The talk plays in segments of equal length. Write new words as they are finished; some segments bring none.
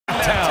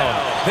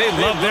They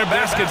love their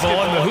basketball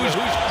and the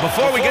Hoosiers.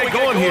 Before we get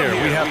going here,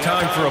 we have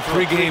time for a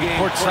pregame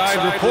courtside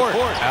report.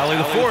 Allie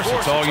the Force,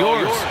 it's all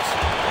yours.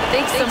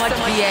 Thanks so much,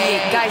 BA.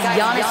 Guys,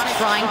 Giannis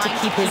trying to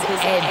keep his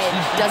edge.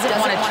 He doesn't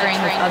want to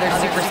train with other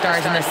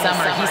superstars in the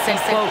summer. He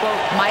said, quote,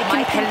 "My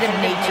competitive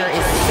nature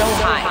is so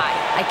high.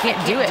 I can't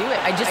do it.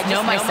 I just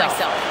know myself."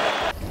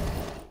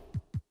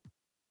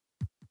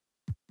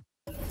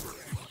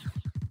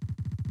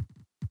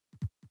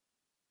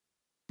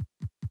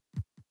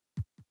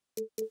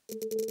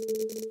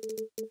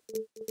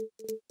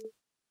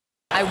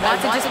 I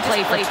want to just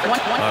play for 20.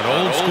 An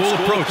old school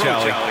approach,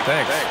 Allie.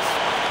 Thanks.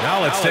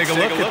 Now let's take a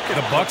look at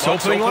the Bucks'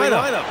 opening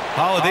lineup.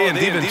 Holiday and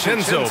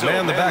DiVincenzo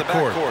man the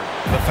backcourt.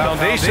 The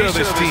foundation of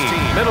this team,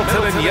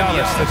 Middleton and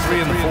Giannis, the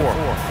 3 and the 4.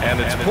 And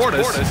it's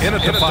Portis in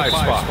at the 5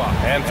 spot.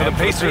 And for the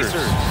Pacers,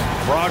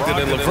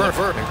 Brogdon and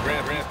LeVert.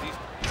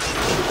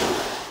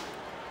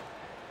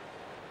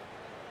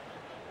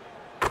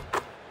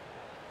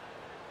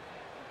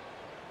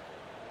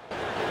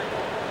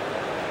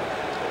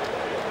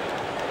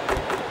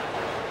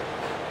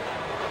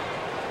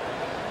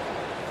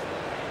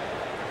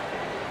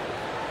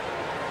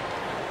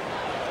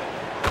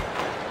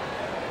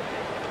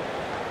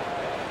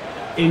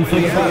 Ends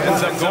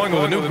up going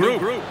with a new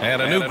group,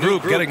 and a new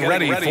group getting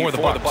ready for the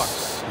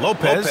Bucks.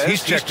 Lopez,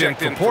 he's checked in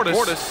for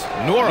Portis.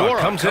 Nora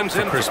comes in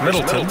for Chris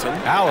Middleton.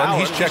 Allen,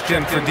 he's checked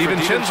in for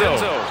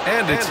DiVincenzo.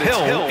 And it's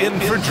Hill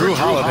in for Drew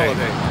Holiday.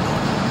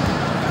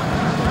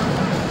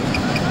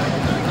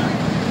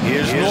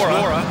 Here's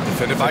Nora,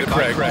 defended by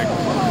Craig.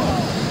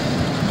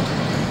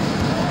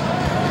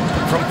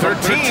 From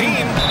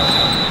 13.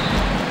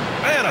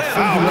 And a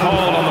foul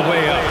called on the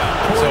way up.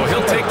 So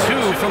he'll take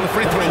 2 from the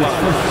free throw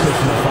line.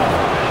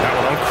 That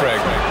one on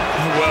Craig.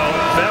 Well,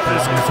 that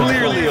was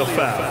clearly a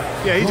foul.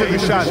 Yeah, he took a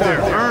shot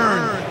there.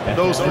 Earned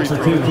those free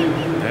throws.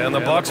 And the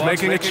Bucks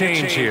making a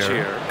change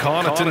here.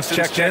 Connaughton's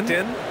checked in.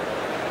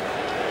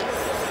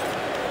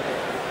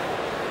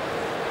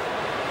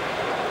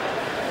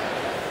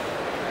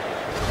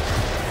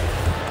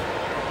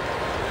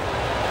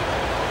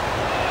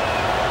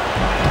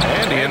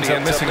 And he ends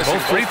up missing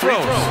both free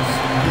throws.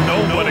 No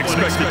one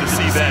expected to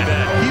see that.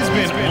 He's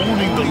been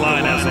owning the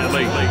line as of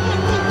late.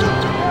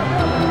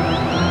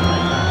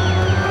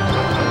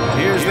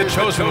 Here's the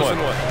chosen one.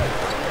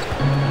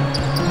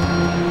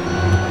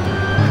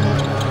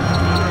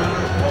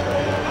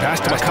 Pass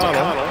to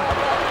McConnell.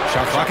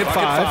 Shot clock at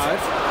 5.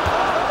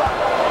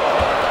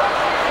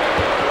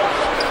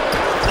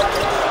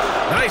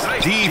 Nice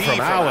D from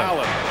Allen.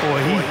 Boy,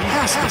 he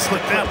has to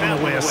put that one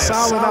away. A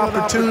solid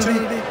opportunity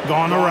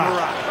gone awry.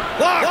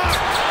 Blocked.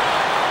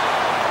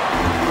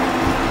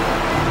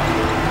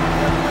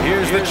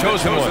 Here's the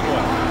chosen one.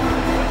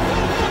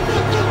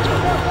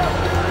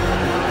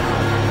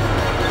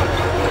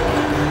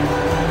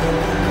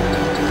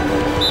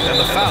 And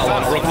the foul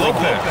on Brook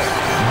Lopez.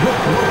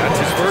 That's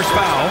his first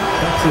foul.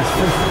 That's his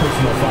first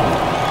personal foul.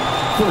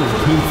 Third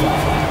team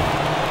foul.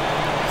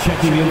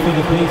 Checking in for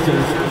the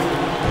Pacers.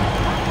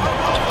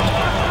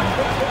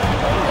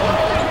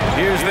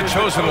 Here's the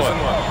chosen one.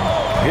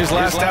 His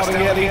last outing,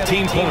 he had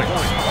 18 points.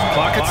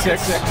 Clock at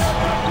 6.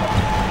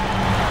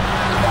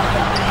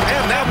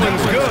 And that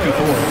one's good.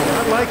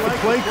 I like the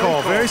play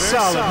call. Very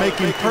solid,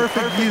 making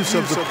perfect use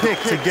of the pick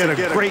to get a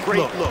great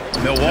look.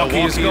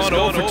 Milwaukee has gone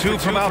 0 for 2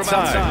 from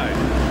outside.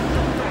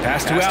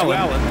 Pass to Allen.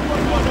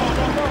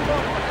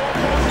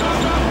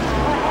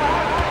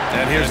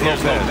 And here's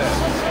Lopez.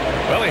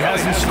 Well, he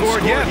hasn't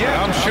scored yet.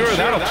 I'm sure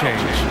that'll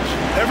change.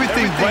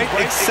 Everything right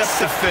except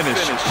the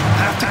finish.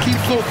 Have to keep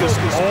focused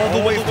all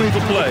the way through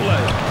the play.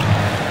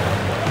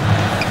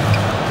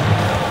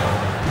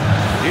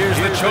 Here's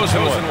the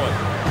chosen one.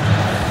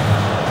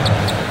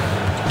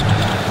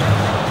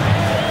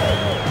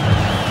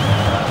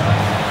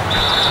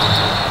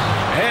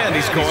 And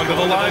he's going to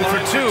the line for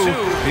 2.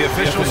 The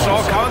official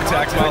saw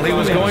contact while he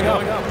was going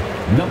up.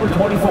 Number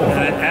 24.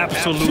 An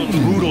absolute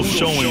brutal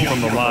showing from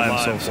the line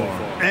so far.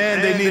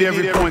 And they need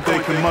every point they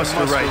can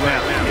muster right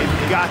now.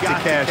 They've got to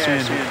cash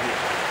in.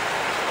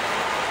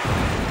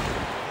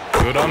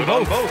 Good on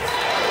both.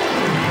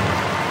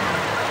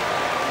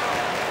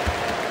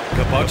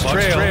 The Bucks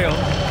trail.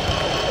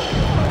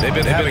 They've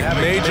been having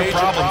major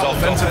problems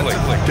offensively.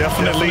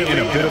 Definitely in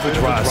a bit of a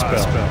dry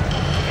spell.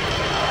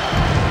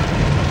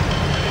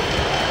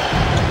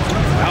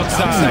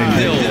 Outside,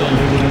 Hill.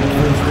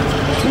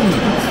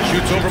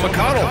 Shoots over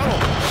McConnell.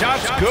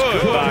 Shot's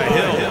good by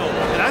Hill.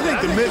 And I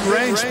think the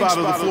mid-range spot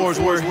of the floor is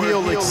where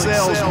Hill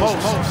excels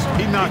most.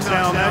 He knocks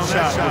down that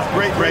shot with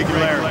great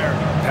regularity.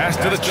 Pass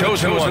to the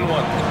chosen one.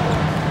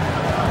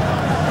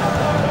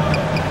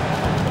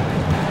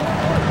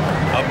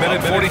 A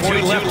minute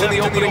 42 left in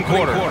the opening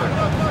quarter.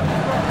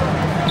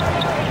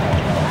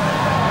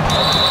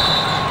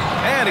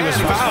 And he was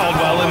fouled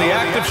while in the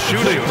act of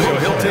shooting, so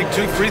he'll take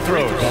 2 free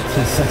throws. That's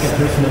his second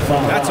personal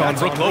foul. That's on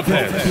Brook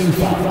Lopez.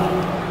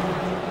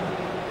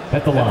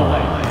 At the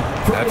line.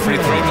 That free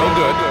throw no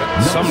good.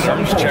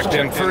 Sumner's checked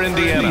in for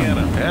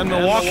Indiana. And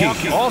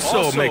Milwaukee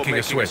also making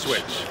a switch.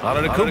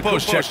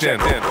 Antetokounmpo's checked in.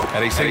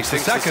 And he takes the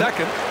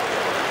second.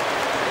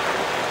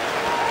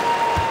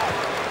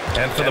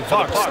 And for the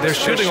Bucks, they're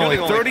shooting only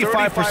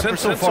 35%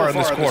 so far in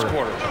this quarter.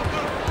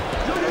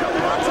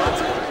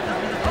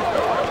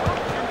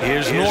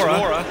 Here's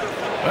Nora.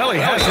 Well, he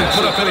hasn't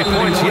put up any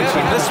points yet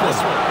in this one.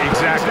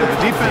 Exactly.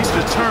 The defense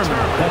determined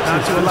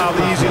not to allow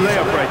the easy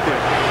layup right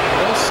there.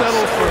 They'll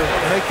settle for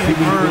making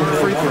him earn the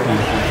free throw.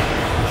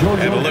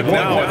 And a look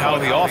now at how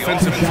the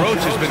offensive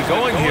approach has been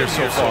going here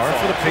so far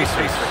for the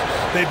Pacers.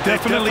 They've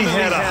definitely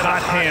had a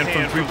hot hand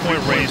from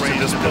three-point range to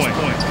this point.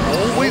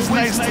 Always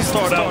nice to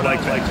start out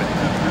like that.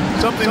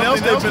 Something else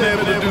they've been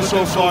able to do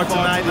so far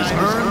tonight is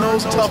earn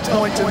those tough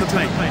points in the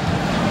paint.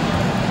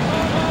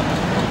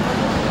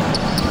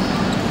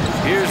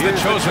 Here's the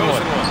chosen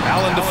one,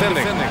 Allen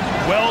defending.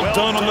 Well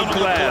done on the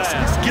glass.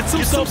 Gets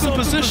himself in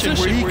position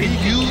where he can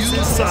use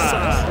his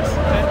size.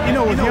 You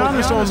know, with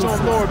Giannis on the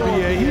floor,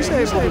 BA, he's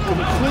able to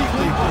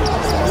completely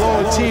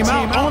blow a team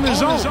out on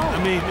his own. I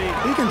mean,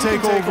 he can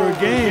take over a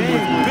game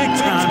with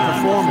big-time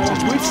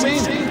performances. We've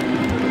seen it.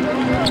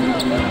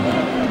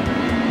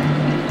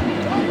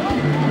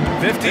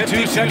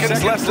 52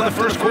 seconds left in the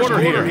first quarter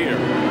here.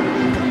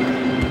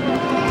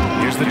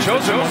 Here's the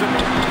chosen one.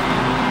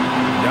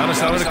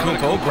 Giannis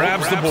Antetokounmpo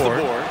grabs the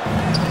board.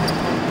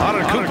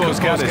 Antetokounmpo's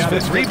got his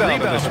 5th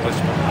rebound in this one.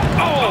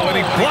 Oh, and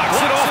he blocks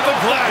it off the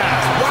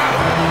glass. Wow.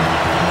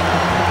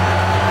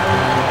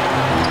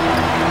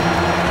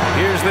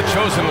 Here's the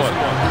chosen one.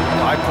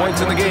 5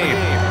 points in the game.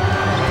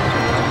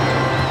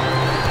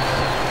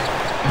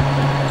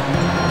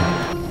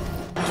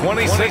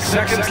 .26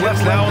 seconds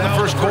left now in the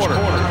first quarter.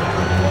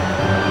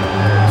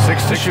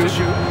 6 to shoot.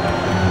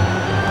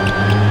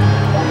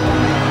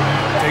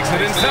 Takes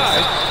it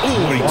inside.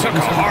 Ooh, he took a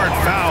hard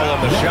foul on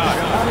the shot.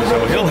 So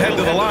he'll head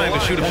to the line to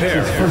shoot a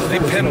pair. They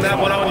pinned that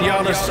one on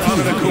Giannis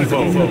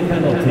Antetokounmpo.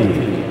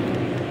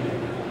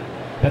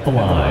 At the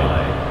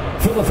line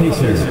for the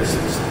Pacers.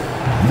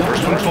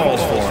 First one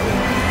falls for him.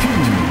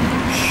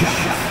 2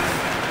 shots.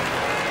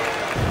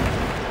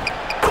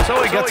 So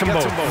he gets them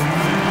both.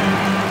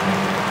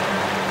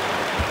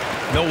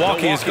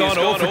 Milwaukee has gone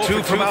 0 for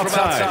 2 from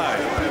outside.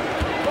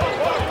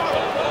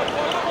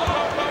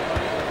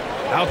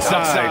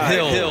 Outside,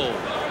 Hill.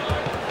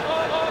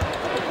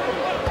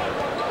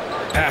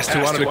 Pass to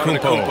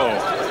Antetokounmpo.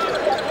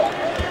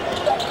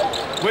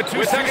 With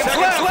 2 seconds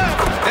left.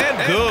 And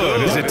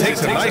good, as it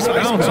takes a nice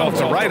bounce off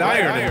the right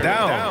iron and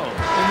down.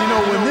 And you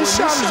know, when this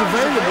shot is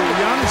available,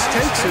 Giannis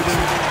takes it,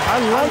 and I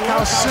like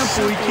how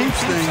simple he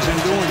keeps things in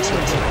doing so.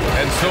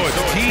 And so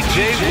it's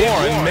T.J.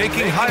 Warren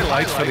making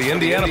highlights for the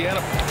Indiana.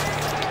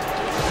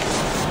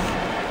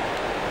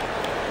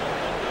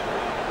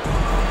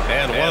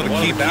 And one of the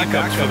key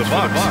backups for the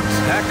Bucks,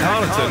 Pat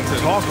Connaughton,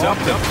 talked up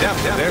the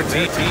depth of their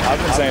team. I've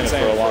been saying it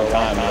for a long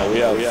time. We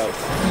have.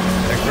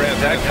 And grant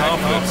that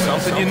confidence,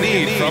 something you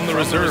need from the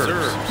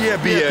reserves. Yeah,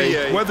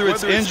 B.A., whether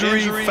it's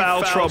injury,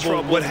 foul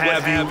trouble, what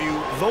have you,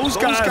 those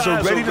guys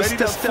are ready to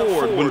step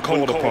forward when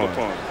called upon.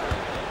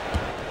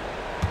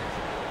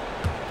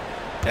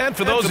 And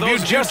for those of you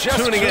just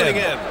tuning in,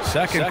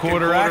 second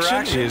quarter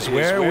action is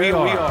where we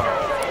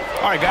are.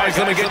 All right, guys,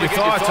 let me get your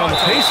thoughts on the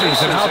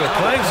Pacers and how they're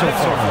playing so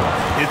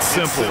far. It's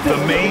simple. The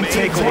main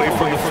takeaway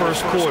from the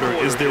first quarter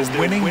is they're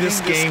winning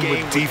this game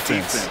with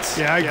defense.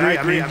 Yeah, I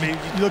agree. I mean,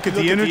 you look at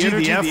the energy,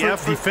 the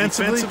effort,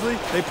 defensively,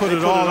 they put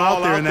it all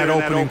out there in that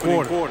opening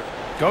quarter.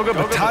 Goga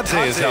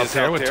Batadze is out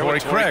there with Torrey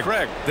Craig.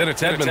 Then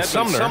it's Edmund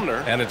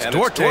Sumner, and it's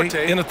Duarte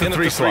in at the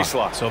 3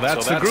 slot. So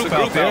that's the group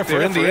out there for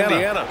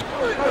Indiana.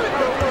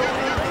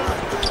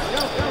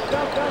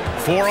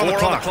 4 on the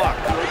clock.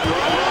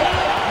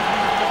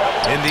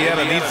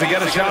 Indiana needs to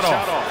get a shot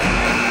off.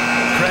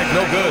 Craig,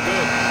 no good.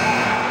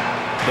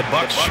 The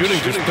Bucks shooting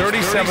just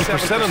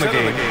 37% in the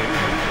game.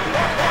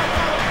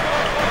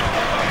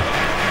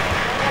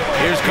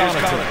 Here's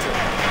Connaughton.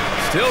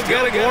 Still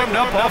getting warmed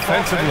up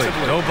offensively.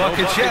 No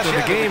buckets yet in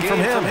the game from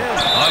him.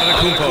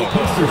 Antetokounmpo.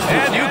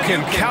 And you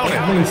can count it.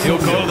 He'll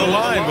go to the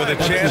line with a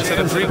chance at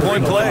a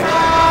 3-point play.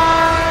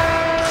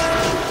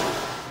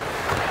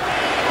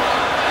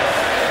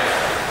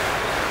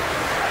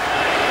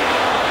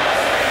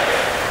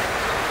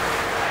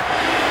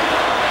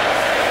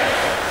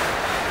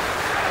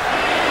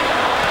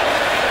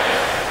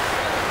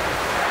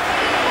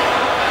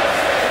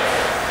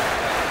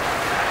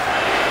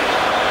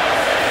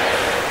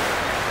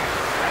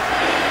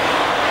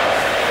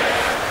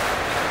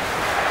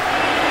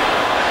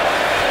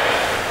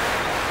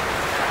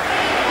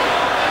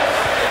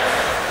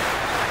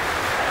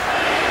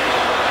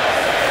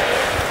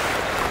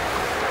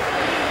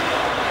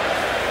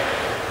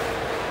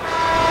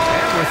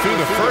 Through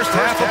the first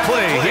half of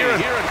play here.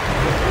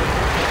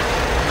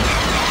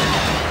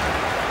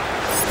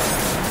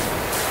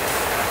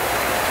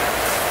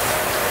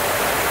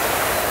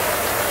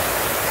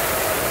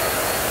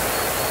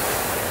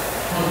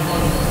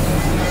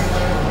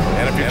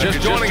 And if you're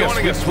just joining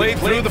us, we played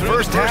through the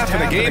first half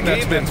in a game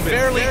that's been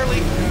fairly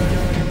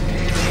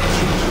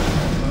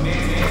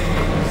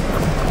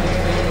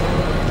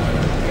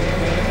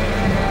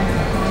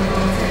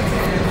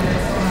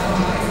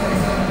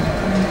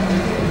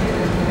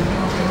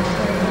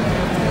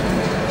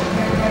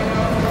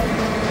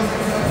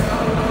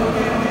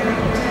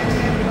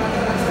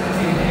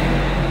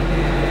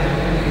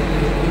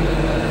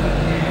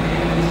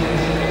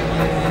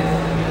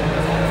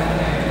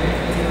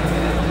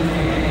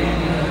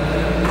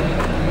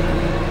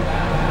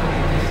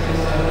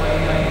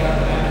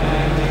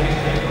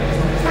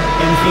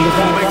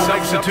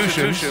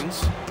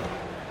substitutions.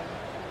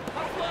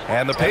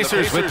 And the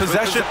Pacers with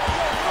possession.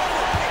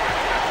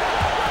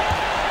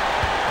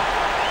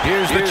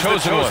 Here's the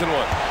chosen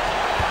one.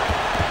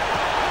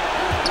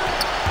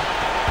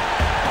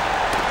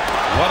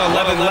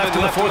 1:11 left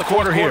in the fourth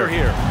quarter here.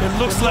 It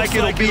looks like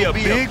it'll be a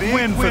big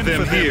win for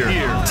them here.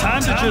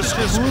 Time to just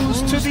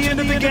cruise to the end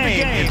of the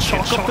game and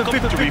chalk up the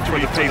victory for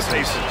the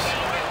Pacers.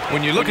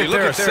 When you look at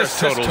their assist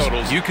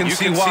totals, you can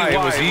see why it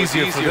was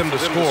easier for them to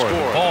score.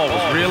 The ball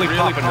was really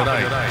popping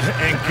tonight.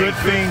 And good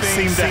things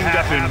seem to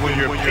happen when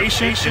you're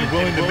patient and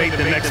willing to make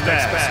the next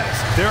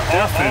pass. Their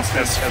offense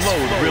has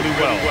flowed really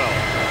well.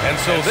 And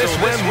so this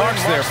win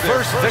marks their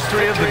first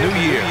victory of the new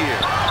year.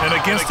 And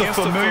against a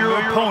familiar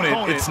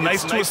opponent, it's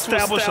nice to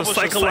establish a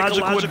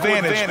psychological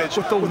advantage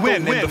with a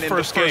win in the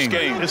first game.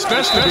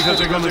 Especially because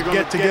they're going to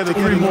get together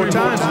 3 more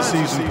times this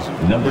season.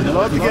 They'd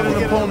love to get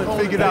an opponent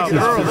figured out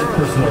early.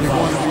 We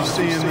want to be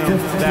seeing them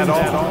that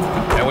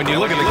often. And when you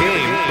look at the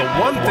game, the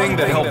one thing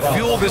that helped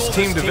fuel this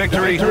team to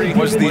victory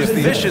was the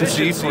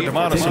efficiency for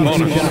Domantas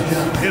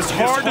Sabonis. It's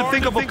hard to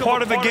think of a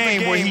part of the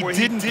game where he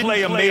didn't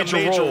play a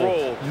major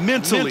role.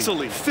 Mentally,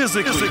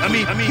 physically. I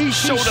mean, he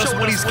showed us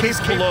what he's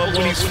capable of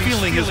when he's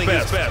feeling his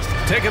best.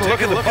 Taking a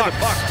look at the Bucks.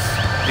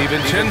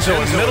 DiVincenzo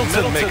and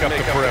Middleton make up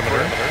the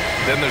perimeter.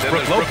 Then there's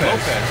Brook Lopez.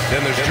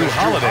 Then there's Drew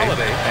Holiday.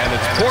 And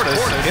it's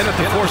Portis in at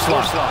the 4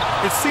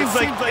 slot. It seems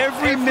like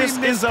every miss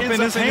ends up in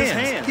his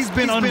hands. He's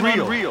been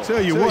unreal.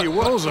 Tell you what,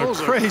 those are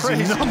crazy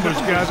numbers,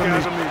 guys. I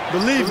mean,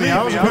 believe me,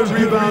 I was a good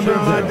rebounder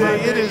in my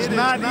day. It is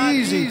not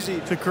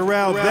easy to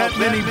corral that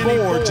many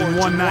boards in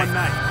one night.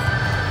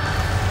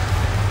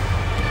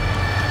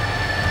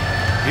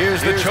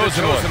 Here's the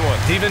chosen one.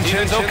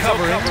 DiVincenzo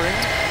covering.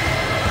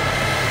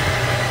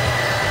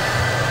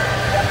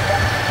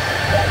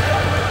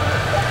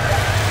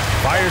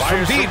 Fires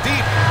from deep.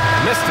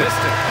 Missed it.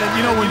 And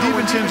you know, when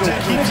DiVincenzo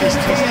keeps his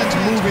hands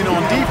moving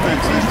on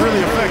defense, he's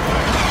really effective.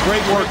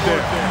 Great work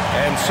there.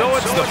 And so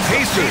it's the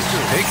Pacers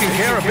taking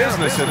care of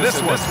business in this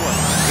one.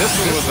 This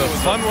one was a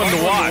fun one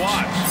to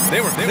watch.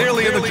 They were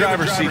clearly in the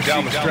driver's seat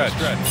down the stretch.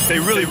 They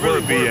really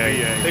were,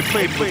 B.A. They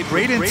played with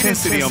great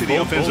intensity on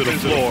both ends of the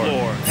floor,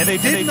 and they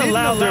didn't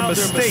allow their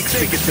mistakes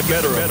to get the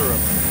better of them.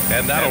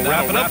 And that'll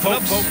wrap it up,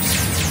 folks.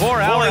 For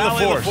Allie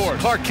LaForce,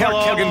 Clark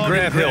Kellogg, and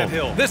Grant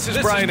Hill, this is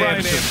Brian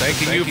Anderson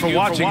thanking you for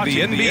watching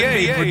the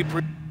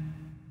NBA.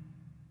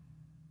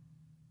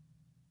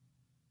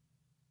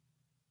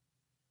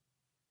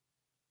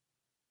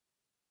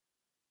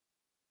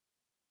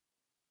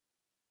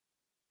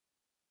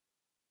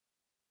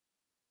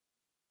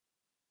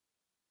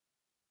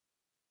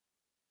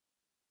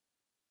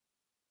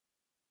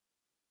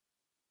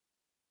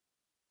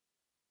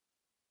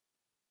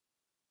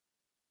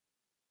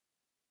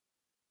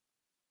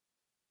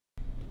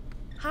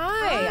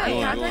 Hi,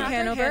 I'm Catherine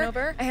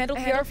Hanover. I handle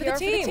PR for the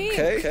team.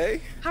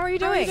 Okay. How are you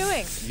doing?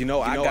 You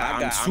know,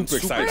 I'm super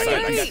excited.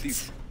 I got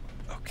these.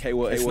 Okay,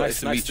 well,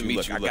 it's nice to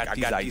meet you. Look, I got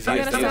these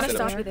ideas. I'm gonna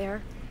stop you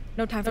there.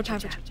 No time for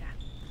chat.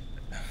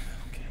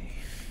 Okay.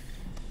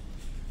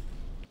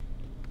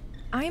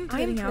 I am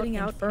putting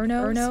out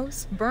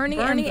infernos, burning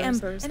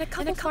embers, and a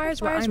couple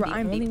fires where I'm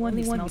the only one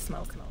who smells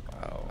smoke.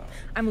 Wow.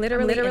 I'm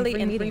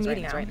literally in meetings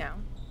right now.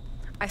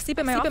 I sleep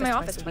in my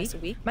office twice a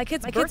week. My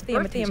kids' birthday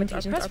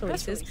invitations are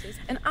press releases,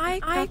 and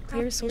I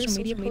clear social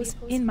media posts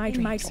in my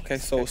dreams. Okay,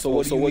 so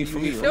what do you need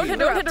from me? Don't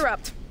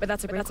interrupt. But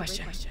that's a great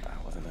question.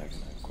 I wasn't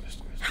asking that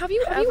question. Have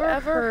you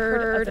ever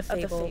heard of the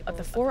fable of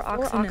the 4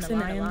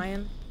 oxen and a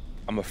lion?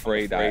 I'm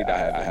afraid I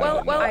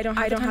haven't. Well, I don't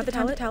have the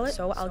time to tell it,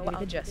 so I'll give you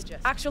the gist.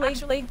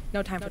 Actually,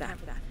 no time for that.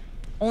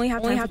 Only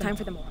have time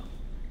for the moral.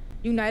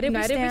 United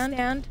we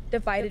stand,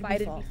 divided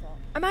we fall.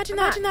 Imagine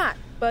that,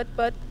 but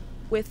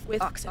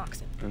with oxen.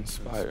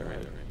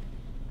 Inspiring.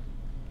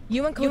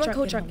 You and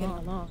Coach are getting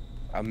along.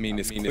 I mean,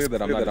 it's clear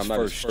that I'm not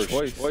his first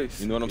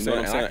choice. You know what I'm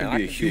saying? I can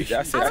be a huge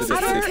asset to this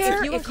I don't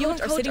care team. if you and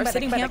Coach are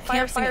sitting by the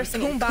campfire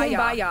singing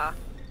Kumbaya.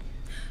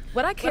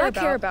 What I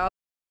care about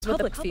is what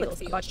the public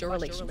feels about your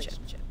relationship.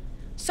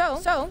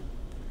 So,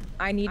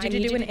 I need you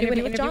to do an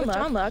interview with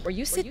John Luck where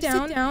you sit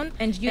down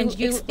and you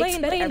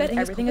explain that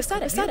everything is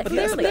said.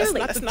 Clearly.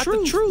 That's not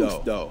the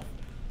truth, though.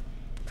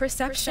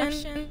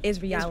 Perception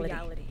is reality.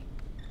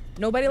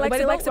 Nobody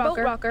likes a boat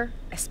rocker,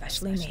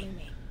 especially me.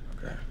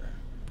 Okay.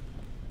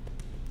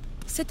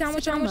 Sit down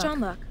with John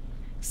Luck.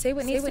 Say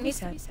what needs to be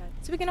said,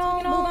 so we can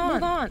all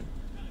move on.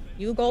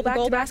 You go back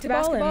to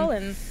basketball,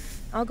 and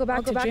I'll go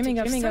back to dreaming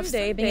of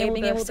someday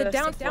being able to sit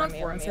down for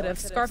me instead of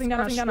scarfing down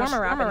a shawarma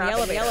wrap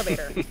in the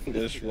elevator.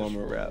 The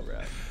shawarma wrap.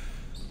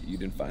 You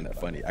didn't find that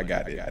funny. I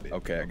got it.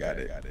 Okay, I got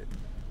it.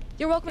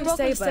 You're welcome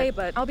to say,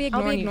 but I'll be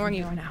ignoring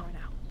you for now.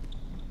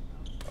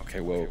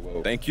 Okay, well,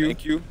 thank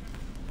you.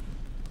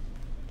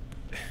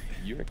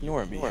 You're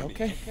ignoring me,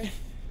 okay? You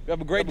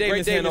have a great day,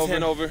 Miss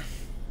Hanover.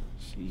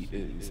 She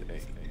is a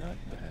nut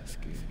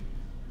basket.